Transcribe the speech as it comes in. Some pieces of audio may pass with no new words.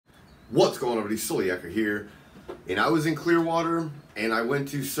What's going on, everybody? Soloyaker here, and I was in Clearwater, and I went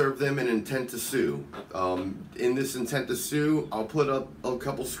to serve them an intent to sue. In this intent to sue, I'll put up a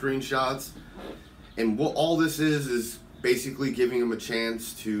couple screenshots, and what all this is basically giving them a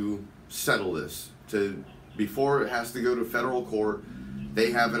chance to settle this. Before it has to go to federal court,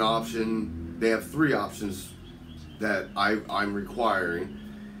 they have an option. They have three options that I'm requiring,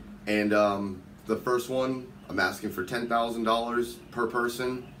 and the first one, I'm asking for $10,000 per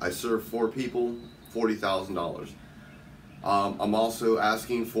person. I serve 4 people, $40,000. I'm also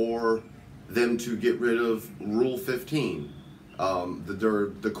asking for them to get rid of Rule 15,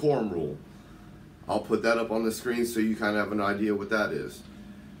 the decorum rule. I'll put that up on the screen so you kind of have an idea what that is.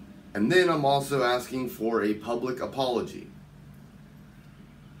 And then I'm also asking for a public apology.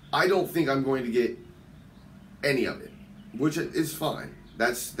 I don't think I'm going to get any of it, which is fine.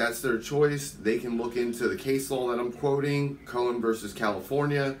 That's their choice. They can look into the case law that I'm quoting, Cohen versus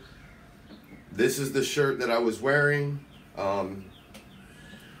California. This is the shirt that I was wearing. If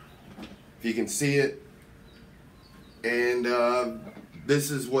you can see it. And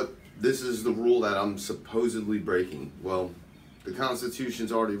this is the rule that I'm supposedly breaking. Well, the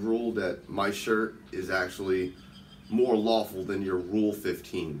Constitution's already ruled that my shirt is actually more lawful than your Rule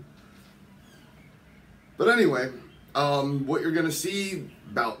 15. But anyway, what you're gonna see,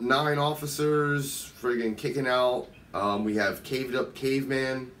 about 9 officers friggin' kicking out. We have Up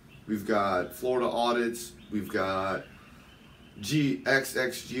Caveman, we've got Florida Audits, we've got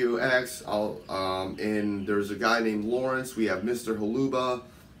XxGeo X, and there's a guy named Lawrence. We have Mr. Haluba,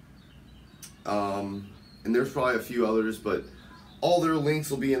 and there's probably a few others, but all their links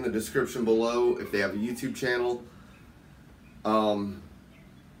will be in the description below if they have a YouTube channel.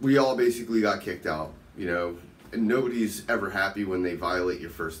 We all basically got kicked out, you know. And nobody's ever happy when they violate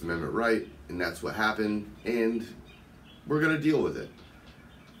your First Amendment right, and that's what happened, and we're gonna deal with it.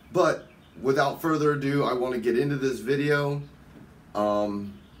 But without further ado, I want to get into this video.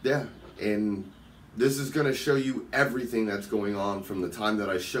 Yeah, and this is gonna show you everything that's going on from the time that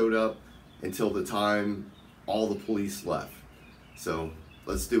I showed up until the time all the police left. So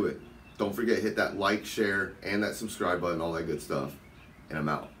let's do it. Don't forget, hit that like, share, and that subscribe button, all that good stuff. And I'm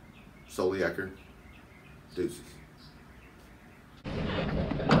out. Soloyaker. Deuces.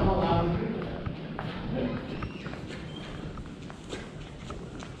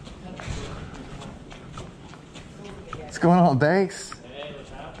 What's going on, Banks? Hey, what's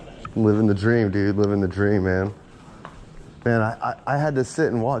happening? Living the dream, dude. Living the dream, man. Man, I had to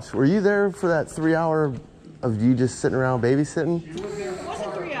sit and watch. Were you there for that 3 hour of you just sitting around babysitting? It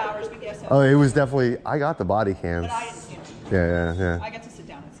wasn't 3 hours, but yes. Oh, it was definitely. I got the body cams. But I didn't see him. Yeah. I got to sit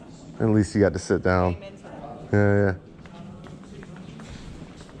down at some point. At least you got to sit down. Amen to that. Yeah.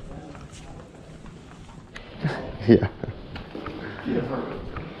 Yeah.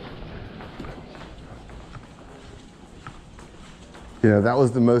 You know, that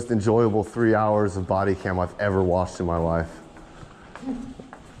was the most enjoyable 3 hours of body cam I've ever watched in my life.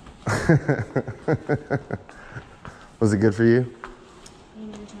 Was it good for you?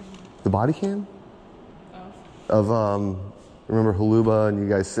 The body cam? Of remember Haluba and you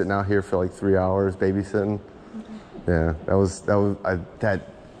guys sitting out here for like 3 hours babysitting? Yeah, that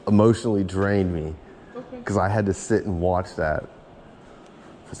emotionally drained me because I had to sit and watch that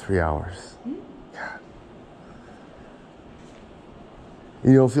for 3 hours. God.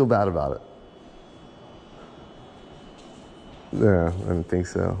 You don't feel bad about it? Yeah, I didn't think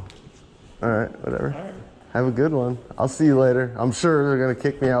so. All right, whatever. All right. Have a good one. I'll see you later. I'm sure they're gonna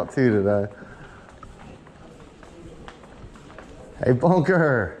kick me out too today. Hey,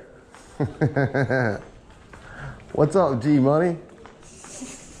 Bunker. What's up, G Money?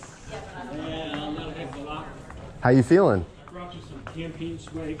 Yeah, I'm not a heck of a lot. How you feeling? I brought you some campaign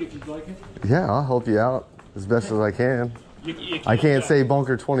swag if you'd like it. Yeah, I'll help you out as best as I can. You I can't say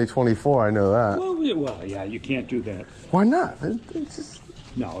Bunker 2024. I know that. Well, yeah, you can't do that. Why not? It's just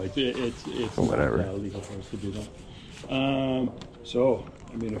No, it's whatever. not illegal for us to do that. So,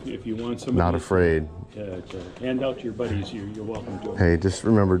 I mean, if you want some, not afraid. to hand out to your buddies, you're welcome to. Hey, just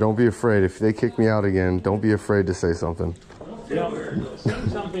remember, don't be afraid. If they kick me out again, don't be afraid to say something. Saying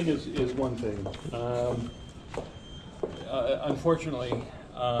something is one thing. Unfortunately,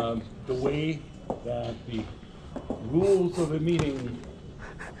 the way that the rules of a meeting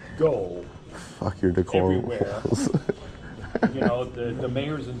go, Fuck your decorum. everywhere. You know, the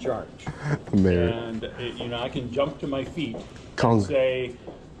mayor's in charge. The mayor. And, you know, I can jump to my feet Cong- and say,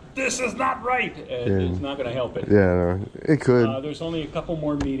 this is not right. It's not going to help it. Yeah, no, it could. There's only a couple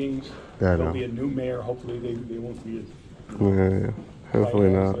more meetings. Yeah, I There'll know. be a new mayor. Hopefully they won't be as... Yeah. Hopefully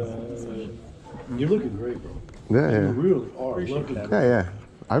not. You're looking great, bro. Yeah, You yeah. really are Appreciate looking that. great. Yeah,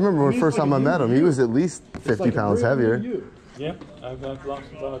 yeah. I remember when first time I met him, he was at least 50 pounds heavier. Yeah, I've lost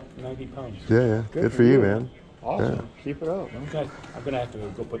about 90 pounds. Yeah. Good for you, man. Awesome. Yeah. Keep it up. Okay. I'm going to have to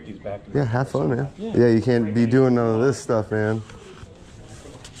go put these back. Yeah, have fun, man. Yeah, you can't be doing none of this stuff, man.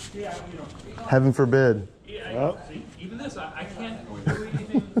 Heaven forbid. Yeah, see, even this, I can't do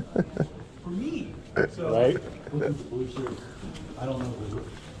anything for me. So. Right? I don't know.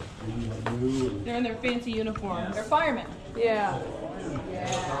 They're in their fancy uniform. They're firemen. Yeah.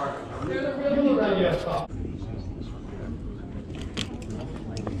 They're the real heroes.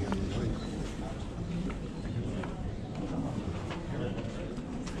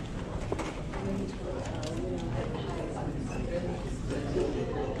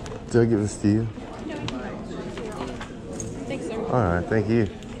 Did I give this to you? Thanks, sir. All right, thank you.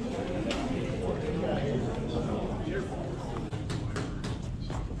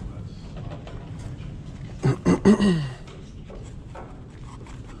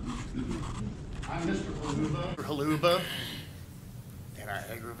 I'm Mr. Haluba, and I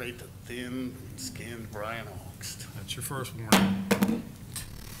aggravate the thin-skinned Brian Augst. That's your first warning.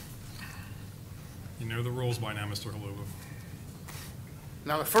 You know the rules by now, Mr. Haluba.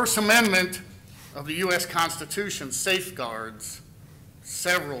 Now, the First Amendment of the U.S. Constitution safeguards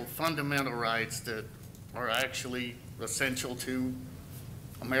several fundamental rights that are actually essential to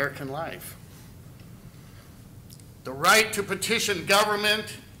American life. The right to petition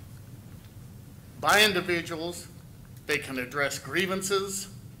government by individuals. They can address grievances.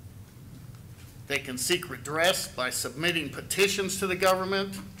 They can seek redress by submitting petitions to the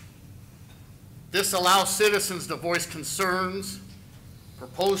government. This allows citizens to voice concerns,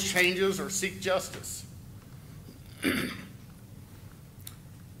 propose changes, or seek justice.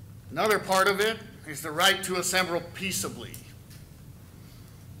 Another part of it is the right to assemble peaceably.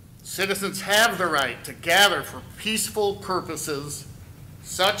 Citizens have the right to gather for peaceful purposes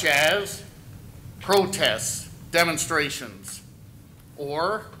such as protests, demonstrations,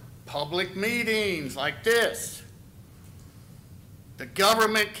 or public meetings like this. The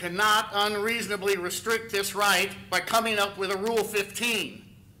government cannot unreasonably restrict this right by coming up with a Rule 15.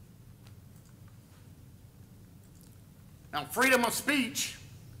 Now, freedom of speech,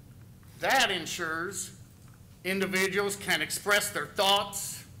 that ensures individuals can express their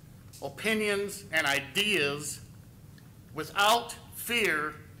thoughts, opinions, and ideas without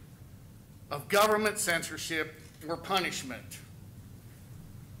fear of government censorship or punishment.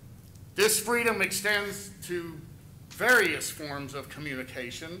 This freedom extends to various forms of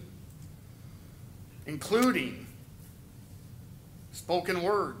communication, including spoken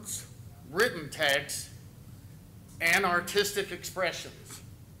words, written text, and artistic expressions,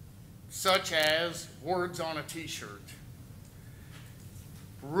 such as words on a t-shirt.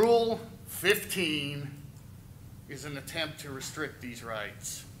 Rule 15 is an attempt to restrict these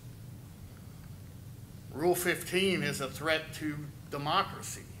rights. Rule 15 is a threat to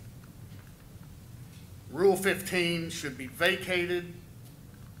democracy. Rule 15 should be vacated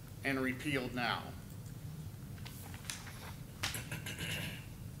and repealed now.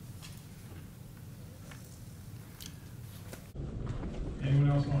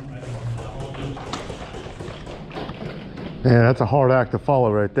 Anyone else want to? Man, that's a hard act to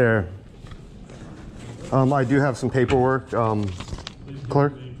follow right there. I do have some paperwork.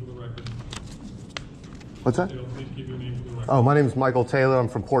 Clerk? What's that? Oh, my name is Michael Taylor. I'm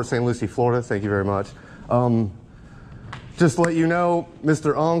from Port St. Lucie, Florida. Thank you very much. Just to let you know,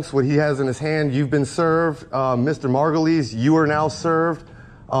 Mr. Unks, what he has in his hand, you've been served. Mr. Margulies, you are now served.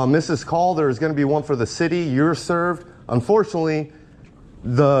 Mrs. Call, there is going to be one for the city. You're served. Unfortunately,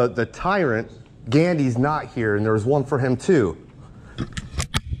 the tyrant, Gandy's not here, and there's one for him too.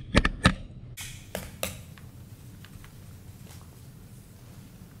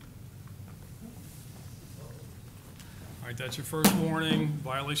 All right, that's your first warning,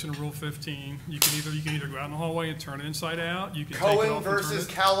 violation of Rule 15. You can either go out in the hallway and turn it inside out. You can take it Cohen off versus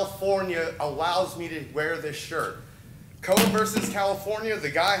California allows me to wear this shirt. Cohen versus California,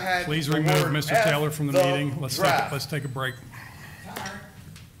 the guy had. Please remove Mr. Taylor from the meeting. Let's take a break.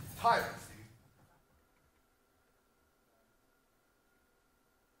 Tyrants,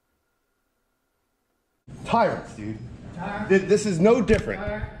 dude. Tyrants, dude. This is no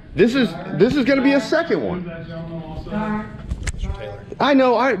different. This is going to be a second one. I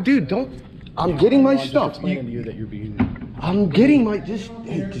know, dude. Don't. I'm getting my stuff. I'm getting my. Just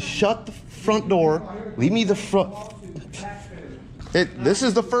shut the front door. Leave me the front. This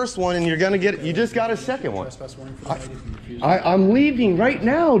is the first one, and you're gonna get. You just got a second one. I'm leaving right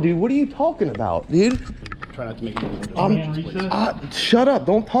now, dude. What are you talking about, dude? Try not to make it. Shut up.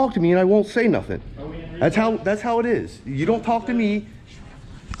 Don't talk to me, and I won't say nothing. That's how it is. You don't talk to me.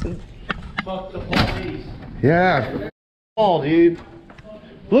 Fuck the police. Yeah. Oh, dude.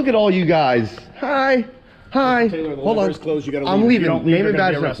 Look at all you guys. Hi. Hi. Taylor, the Hold on. library's closed. You gotta I'm leave. If you leaving. don't leave, Name you're and gonna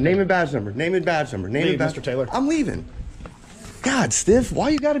be badge number. arrested. Name and badge number. Name and badge number. Name Leave, and badge. Mr. Taylor. I'm leaving. God, Stiff, why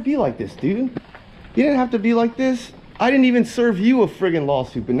you gotta be like this, dude? You didn't have to be like this. I didn't even serve you a friggin'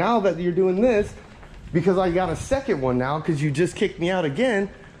 lawsuit, but now that you're doing this, because I got a second one now, because you just kicked me out again,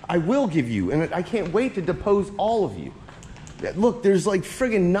 I will give you, and I can't wait to depose all of you. Look, there's like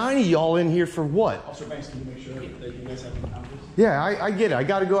friggin' 9 of y'all in here for what? Officer Banks, can you make sure that you guys have the numbers? Yeah, I get it. I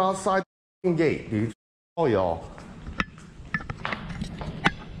gotta go outside the f***ing gate, dude. All y'all.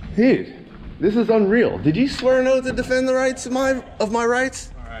 Dude, this is unreal. Did you swear an oath to defend the rights of my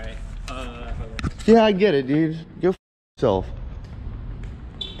rights? Alright, Yeah, I get it, dude. Go f yourself.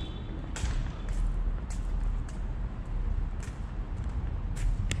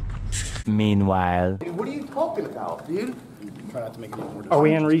 Meanwhile. What are you talking about, dude? Try not to make it any more are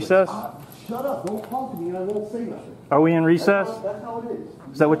we in recess? Shut up. Don't talk to me and I won't say nothing. Are we in recess? That's how it is.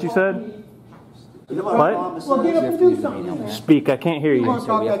 Is that what you said? What? Well, get up and do something. Speak, I can't hear you.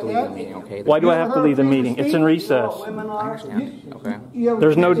 Why do I have to leave the meeting? It's in recess.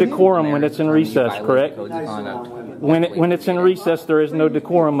 There's no decorum when it's in recess, correct? When it's in recess, there is no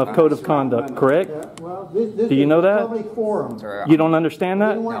decorum of code of conduct, correct? Do you know that? You don't understand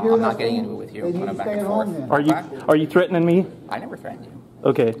that? No, I'm not getting into it with you. When I'm back and forth. Are you threatening me? I never threatened you.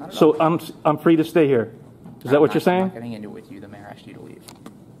 Okay, so I'm free to stay here. Is that what you're I'm saying? not getting into it with you. The mayor asked you to leave.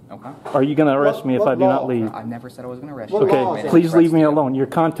 Okay? Are you going to arrest me if I do not leave? I never said I was going to arrest you. Okay, please leave me alone. Your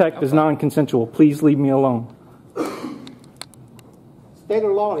contact is non-consensual. Please leave me alone. State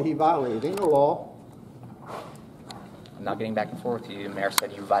of law that he violated. Ain't no law. I'm not getting back and forth with you. The mayor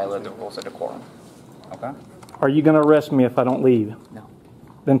said you violated the rules of decorum. Okay? Are you going to arrest me if I don't leave? No.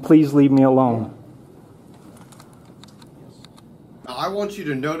 Then please leave me alone. Now, I want you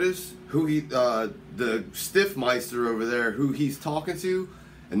to notice who the Stiffmeister over there, who he's talking to,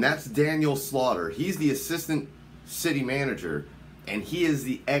 and that's Daniel Slaughter. He's the assistant city manager, and he is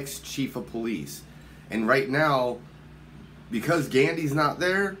the ex-chief of police. And right now, because Gandy's not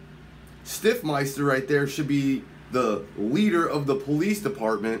there, Stiffmeister right there should be the leader of the police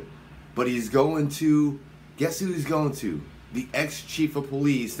department, but he's going to, guess who he's going to? The ex-chief of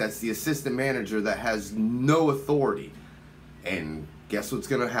police, that's the assistant manager that has no authority. And guess what's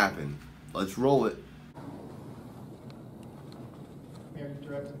going to happen? Let's roll it. Mayor, you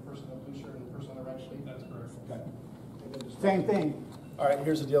directed the person on blue shirt and the person on the red shirt? That's correct. Okay. Same thing. All right,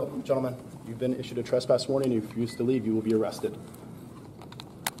 here's the deal, gentlemen. You've been issued a trespass warning. If you refuse to leave, you will be arrested.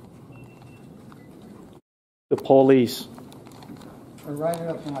 The police. Or write it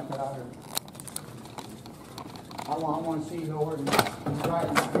up when I get out here. I want to see the ordinance. He's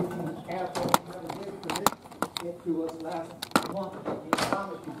writing 15 assholes it to us last month. You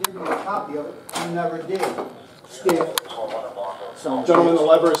promised you give me a copy of it. You never did. Stiff. Gentlemen, the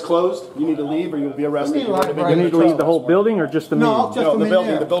library is closed. You need to leave or you'll be arrested. You need to leave the whole building or just the meeting? No, just No, the the building.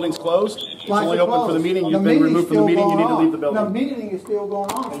 minute. The building's closed. It's Why is only it open for closed? the meeting. The You've been meeting's removed from the still meeting. You going need to leave the on. building. The meeting is still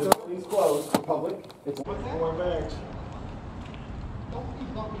going on. So it's closed to public. It's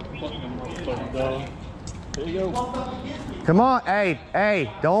There you go. Come on,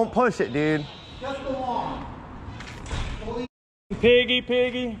 hey, don't push it, dude. just go on. Piggy.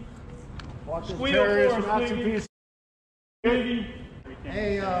 Squeal for us, piggy. Piggy.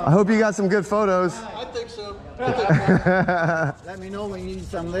 Hey, I hope you got some good photos. I think so. Let me know when you need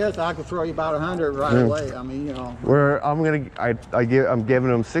some of this. I can throw you about 100 right away. I mean, you know. I'm giving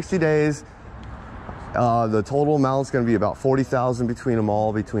them 60 days. The total amount is going to be about 40,000 between them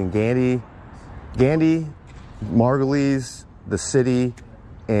all, between Gandy, Margulies, the city,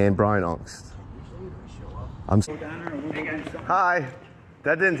 and Brian Ungst. Hi.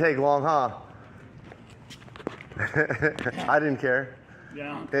 That didn't take long, huh? I didn't care.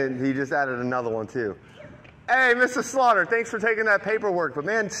 Yeah. And he just added another one too. Hey, Mr. Slaughter, thanks for taking that paperwork, but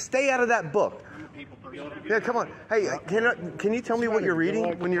man, stay out of that book. Yeah, come on. Hey, can you tell me what you're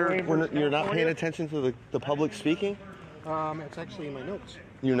reading when you're not paying attention to the public speaking? It's actually in my notes.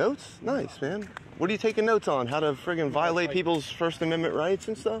 Your notes? Nice, man. What are you taking notes on? How to friggin' violate people's First Amendment rights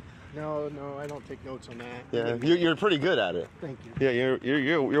and stuff? No, I don't take notes on that. Yeah, you're pretty good at it. Thank you. Yeah,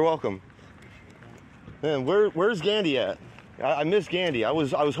 you're welcome. Man, where's Gandy at? I miss Gandy. I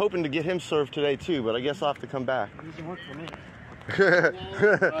was hoping to get him served today too, but I guess I'll have to come back. He doesn't work for me.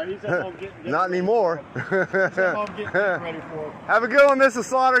 Not anymore. Ready for Have a good one, Mrs.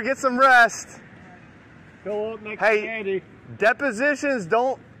 Slaughter. Get some rest. Go up next Hey, to Andy. depositions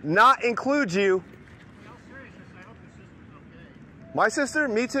don't not include you. My sister?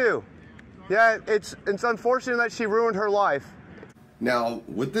 Me too. Yeah, it's unfortunate that she ruined her life. Now,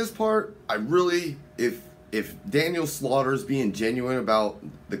 with this part, I really, if Daniel Slaughter's being genuine about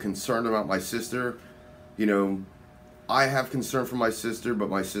the concern about my sister, you know, I have concern for my sister, but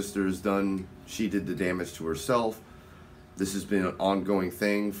my sister's she did the damage to herself. This has been an ongoing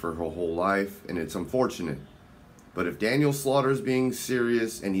thing for her whole life, and it's unfortunate. But if Daniel Slaughter's being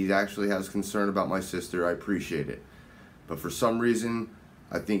serious and he actually has concern about my sister, I appreciate it. But for some reason,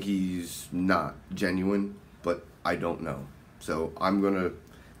 I think he's not genuine, but I don't know. So I'm going to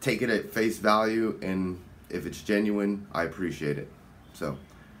take it at face value, and if it's genuine, I appreciate it. So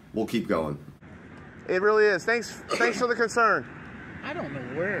we'll keep going. It really is. Thanks for the concern. I don't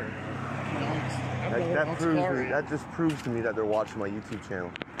know where. That just proves to me that they're watching my YouTube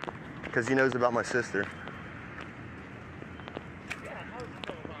channel, because he knows about my sister.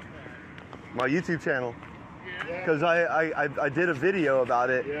 My YouTube channel, because I did a video about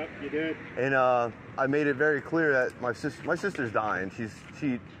it. Yep, you did. And I made it very clear that my sister's dying.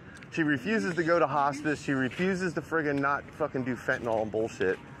 She refuses to go to hospice. She refuses to friggin' not fucking do fentanyl and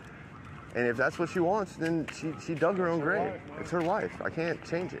bullshit. And if that's what she wants, then she dug her own grave. It's her life. I can't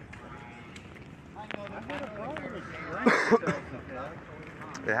change it.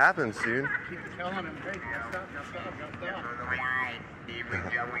 It happens, dude.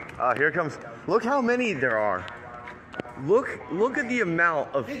 Here comes. Look how many there are. Look at the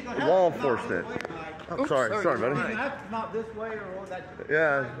amount of law enforcement. Oh, sorry, buddy. That's not this way, or that's.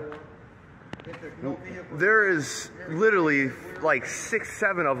 Yeah. There is literally like 6,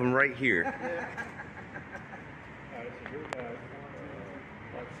 7 of them right here.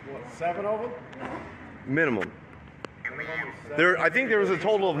 What, 7 of them? Minimum. I think there was a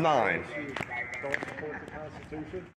total of 9. Don't support the Constitution.